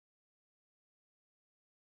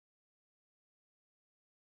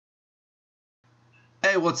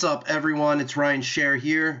Hey, what's up everyone? It's Ryan Scher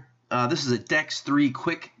here. This is a DEX 3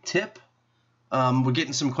 quick tip. We're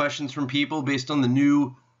getting some questions from people based on the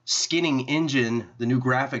new skinning engine, the new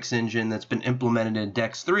graphics engine that's been implemented in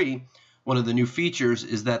DEX 3. One of the new features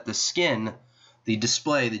is that the skin, the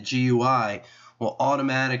display, the GUI, will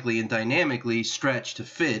automatically and dynamically stretch to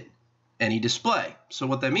fit any display. So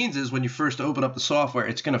what that means is when you first open up the software,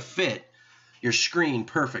 it's going to fit your screen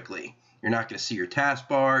perfectly. You're not going to see your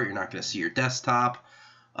taskbar, you're not going to see your desktop,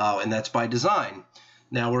 and that's by design.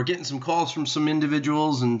 Now we're getting some calls from some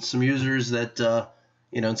individuals and some users that,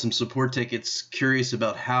 and some support tickets curious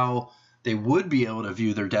about how they would be able to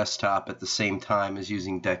view their desktop at the same time as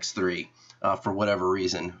using DEX 3 for whatever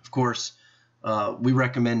reason. Of course, we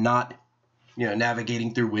recommend not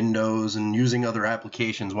navigating through Windows and using other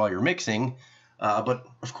applications while you're mixing, but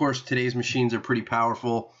of course today's machines are pretty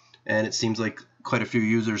powerful, and it seems like quite a few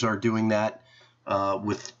users are doing that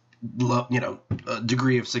with a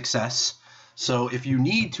degree of success. So if you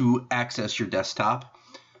need to access your desktop,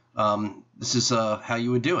 this is how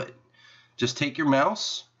you would do it. Just take your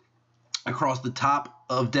mouse across the top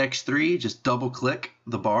of DEX 3, just double click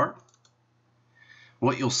the bar.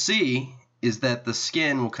 What you'll see is that the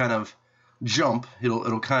skin will kind of jump.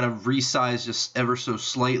 It'll kind of resize just ever so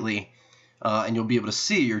slightly, and you'll be able to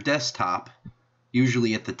see your desktop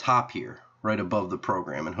usually at the top here, right above the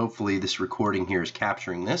program, and hopefully this recording here is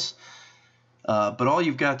capturing this. But all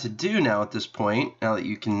you've got to do now at this point, now that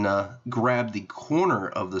you can grab the corner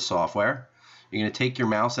of the software, you're going to take your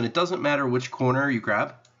mouse, and it doesn't matter which corner you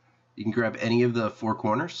grab. You can grab any of the four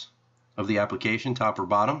corners of the application, top or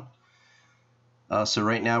bottom. So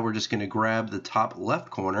right now we're just going to grab the top left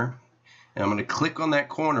corner, and I'm going to click on that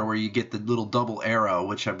corner where you get the little double arrow,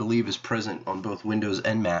 which I believe is present on both Windows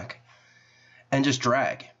and Mac, and just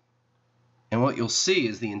drag. And what you'll see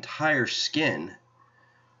is the entire skin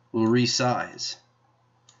will resize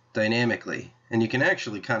dynamically, and you can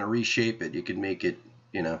actually kind of reshape it. You can make it,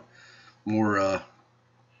 more of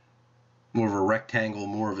a rectangle,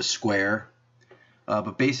 more of a square.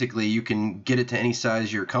 But basically, you can get it to any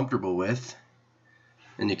size you're comfortable with,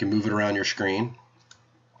 and you can move it around your screen,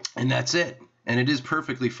 and that's it. And it is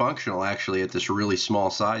perfectly functional, actually, at this really small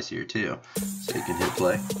size here too. So you can hit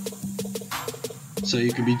play. So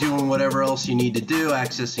you can be doing whatever else you need to do,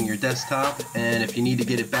 accessing your desktop, and if you need to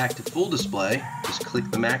get it back to full display, just click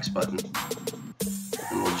the max button,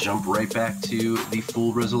 and we'll jump right back to the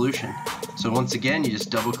full resolution. So once again, you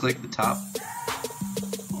just double click the top.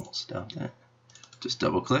 We'll stop that. Just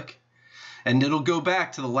double click, and it'll go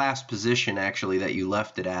back to the last position actually that you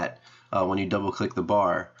left it at when you double click the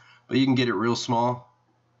bar. But you can get it real small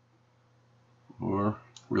or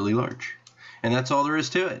really large, and that's all there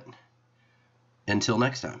is to it. Until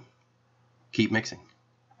next time, keep mixing.